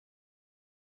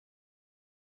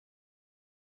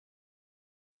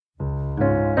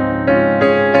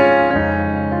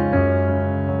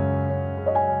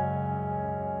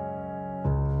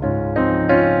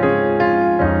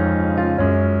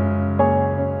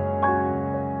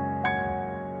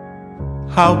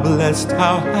How blessed,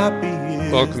 how happy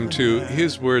is. Welcome to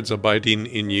His Words Abiding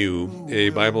in You, a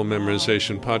Bible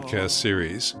memorization podcast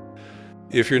series.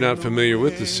 If you're not familiar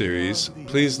with the series,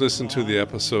 please listen to the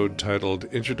episode titled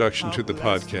Introduction to the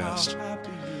Podcast.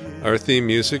 Our theme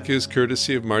music is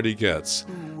courtesy of Marty Goetz.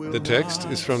 The text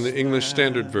is from the English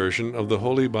Standard Version of the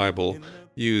Holy Bible,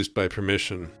 used by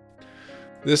permission.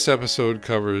 This episode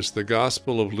covers the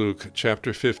Gospel of Luke,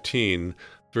 chapter 15,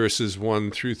 verses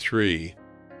 1 through 3.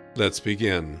 Let's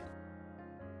begin.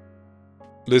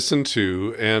 Listen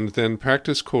to and then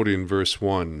practice quoting verse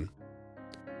 1.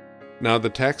 Now the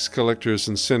tax collectors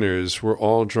and sinners were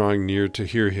all drawing near to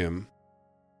hear him.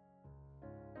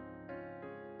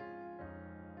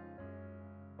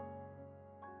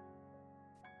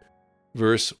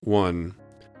 Verse 1.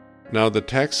 Now the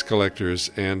tax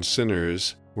collectors and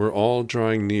sinners were all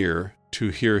drawing near to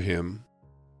hear him.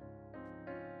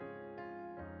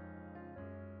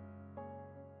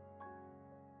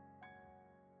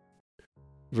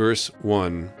 Verse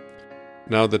 1.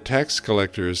 Now the tax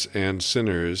collectors and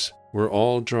sinners were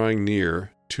all drawing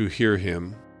near to hear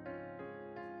him.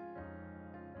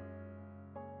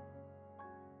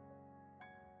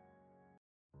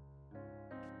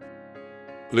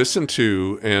 Listen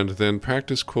to and then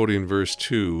practice quoting verse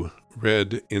 2,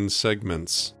 read in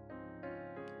segments.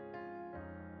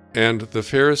 And the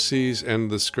Pharisees and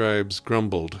the scribes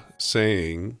grumbled,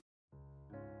 saying,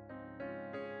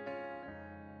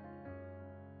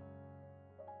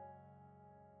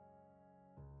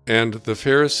 And the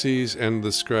Pharisees and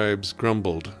the scribes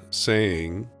grumbled,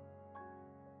 saying,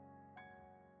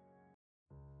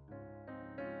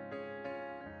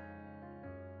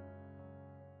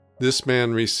 This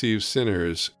man receives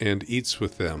sinners and eats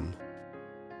with them.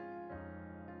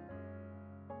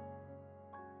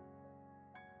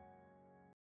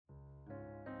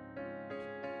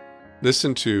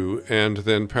 Listen to and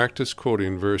then practice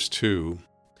quoting verse 2.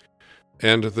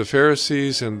 And the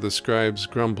Pharisees and the scribes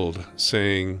grumbled,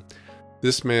 saying,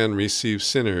 This man receives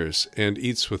sinners and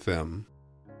eats with them.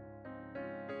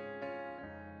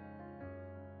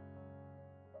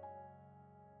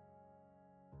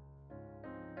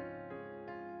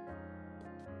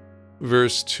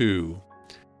 Verse 2.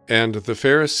 And the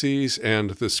Pharisees and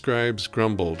the scribes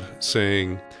grumbled,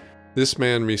 saying, This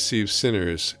man receives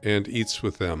sinners and eats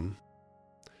with them.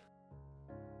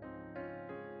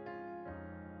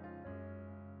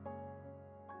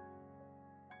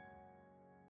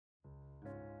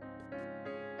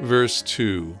 Verse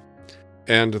 2.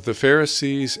 And the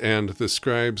Pharisees and the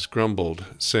scribes grumbled,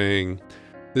 saying,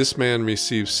 This man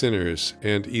receives sinners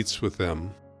and eats with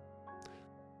them.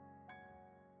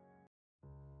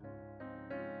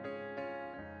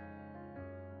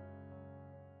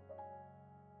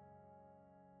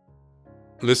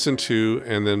 Listen to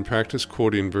and then practice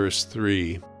quoting verse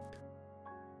 3.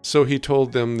 So he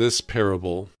told them this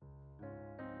parable.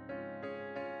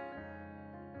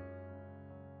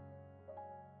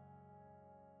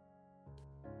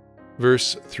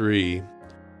 Verse 3.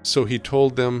 So he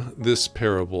told them this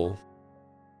parable.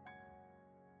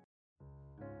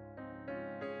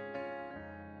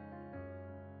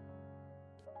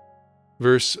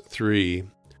 Verse 3.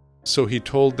 So he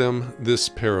told them this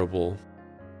parable.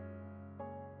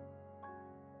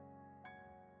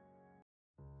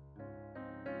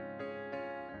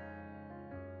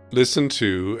 Listen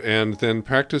to and then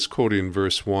practice quoting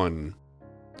verse 1.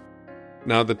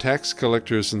 Now the tax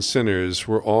collectors and sinners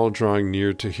were all drawing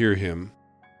near to hear him.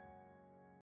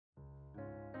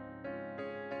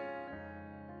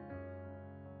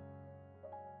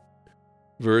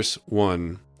 Verse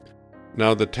 1.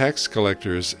 Now the tax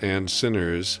collectors and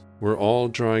sinners were all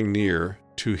drawing near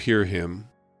to hear him.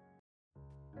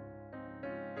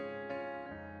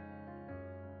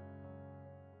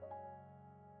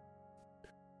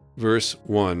 Verse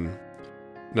 1.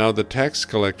 Now the tax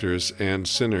collectors and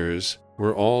sinners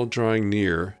were all drawing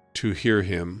near to hear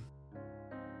him.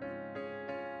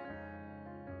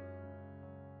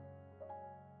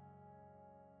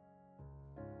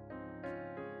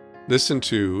 Listen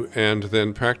to and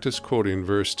then practice quoting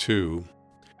verse 2.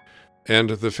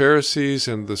 And the Pharisees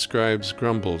and the scribes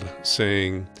grumbled,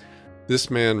 saying,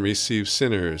 This man receives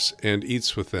sinners and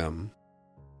eats with them.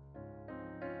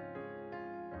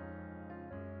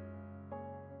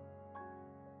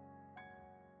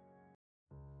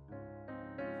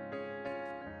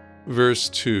 Verse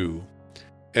 2.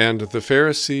 And the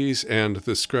Pharisees and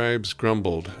the scribes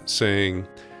grumbled, saying,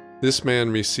 This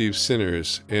man receives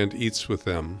sinners and eats with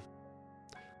them.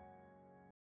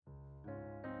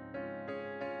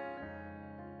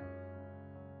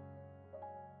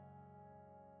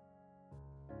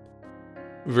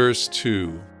 Verse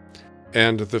 2.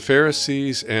 And the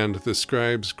Pharisees and the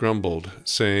scribes grumbled,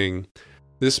 saying,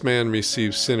 "This man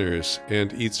receives sinners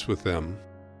and eats with them."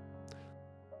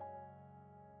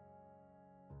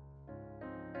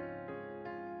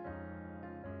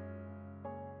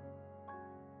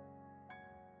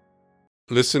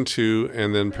 Listen to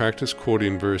and then practice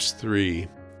quoting verse 3.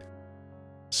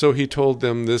 So he told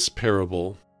them this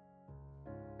parable.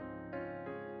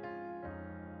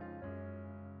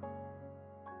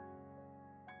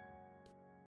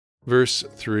 Verse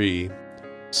 3.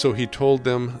 So he told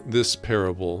them this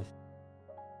parable.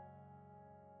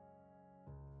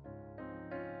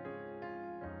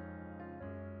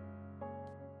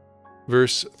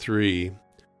 Verse 3.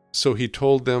 So he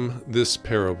told them this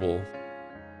parable.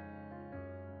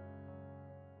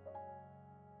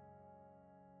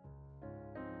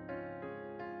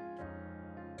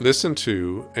 Listen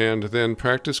to and then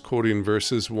practice quoting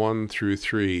verses 1 through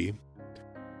 3.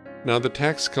 Now the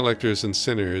tax collectors and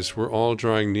sinners were all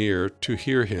drawing near to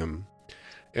hear him.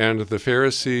 And the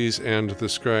Pharisees and the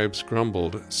scribes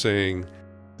grumbled, saying,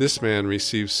 "This man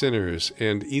receives sinners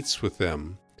and eats with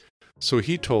them." So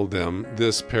he told them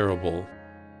this parable.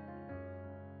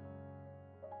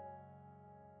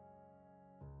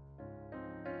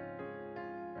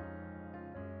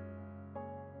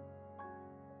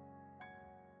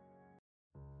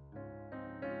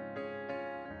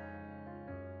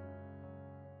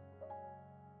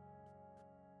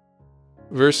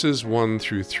 Verses 1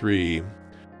 through 3.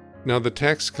 Now the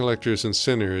tax collectors and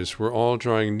sinners were all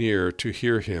drawing near to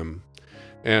hear him.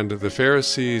 And the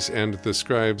Pharisees and the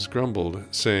scribes grumbled,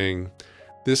 saying,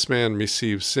 "This man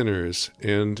receives sinners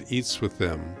and eats with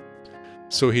them."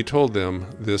 So he told them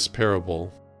this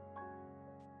parable.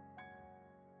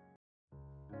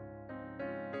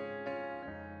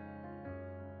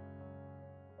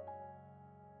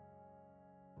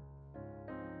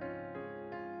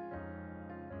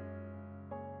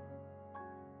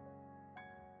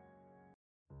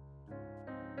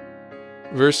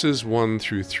 Verses 1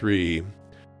 through 3.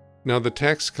 Now the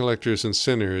tax collectors and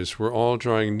sinners were all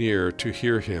drawing near to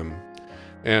hear him.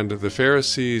 And the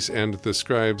Pharisees and the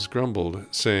scribes grumbled,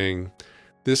 saying,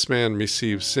 "This man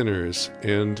receives sinners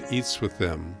and eats with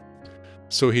them."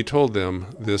 So he told them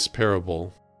this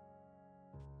parable.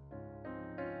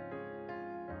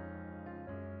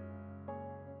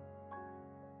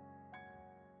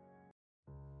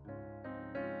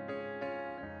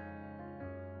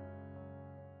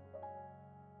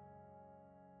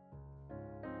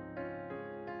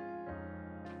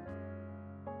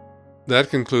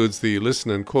 That concludes the listen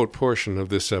and quote portion of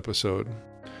this episode.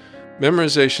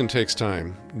 Memorization takes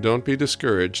time. Don't be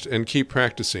discouraged and keep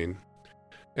practicing.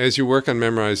 As you work on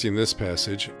memorizing this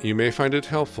passage, you may find it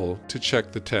helpful to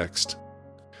check the text.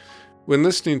 When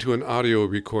listening to an audio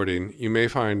recording, you may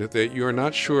find that you are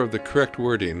not sure of the correct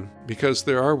wording because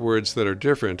there are words that are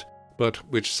different but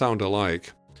which sound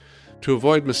alike. To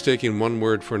avoid mistaking one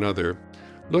word for another,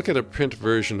 look at a print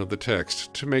version of the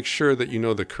text to make sure that you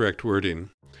know the correct wording.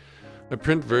 A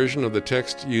print version of the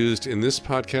text used in this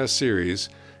podcast series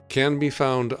can be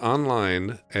found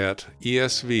online at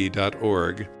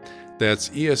esv.org. That's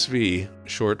ESV,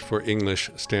 short for English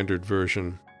Standard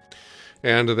Version.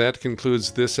 And that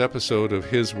concludes this episode of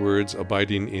His Words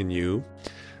Abiding in You.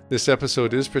 This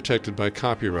episode is protected by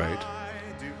copyright.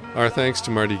 Our thanks to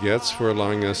Marty Goetz for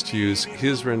allowing us to use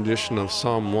his rendition of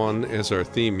Psalm 1 as our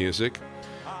theme music.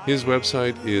 His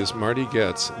website is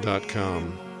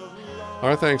martygoetz.com.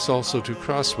 Our thanks also to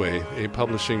Crossway, a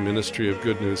publishing ministry of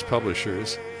Good News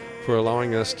Publishers, for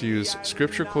allowing us to use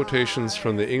scripture quotations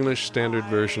from the English Standard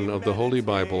Version of the Holy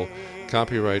Bible,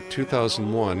 copyright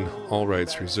 2001, all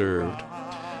rights reserved.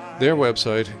 Their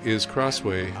website is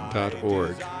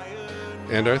crossway.org.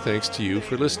 And our thanks to you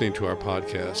for listening to our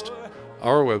podcast.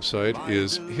 Our website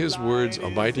is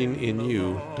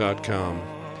hiswordsabidinginyou.com.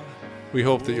 We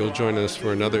hope that you'll join us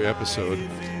for another episode.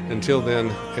 Until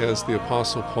then, as the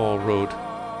Apostle Paul wrote,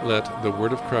 let the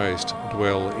word of Christ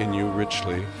dwell in you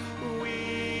richly.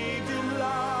 We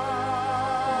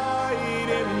delight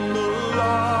in the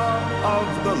law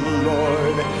of the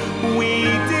Lord. We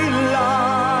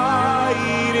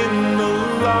delight in the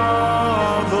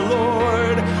law of the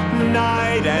Lord.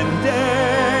 Night and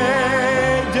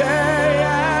day, day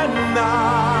and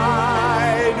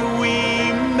night, we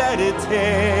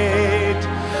meditate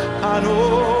on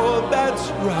all that's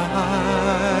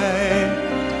right,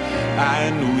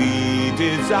 and we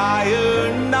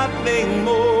desire nothing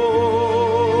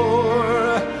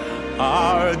more.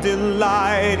 Our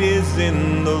delight is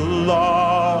in the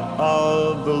law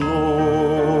of the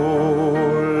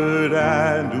Lord,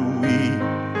 and we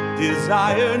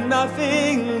desire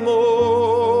nothing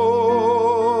more.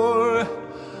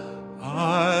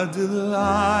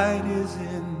 delight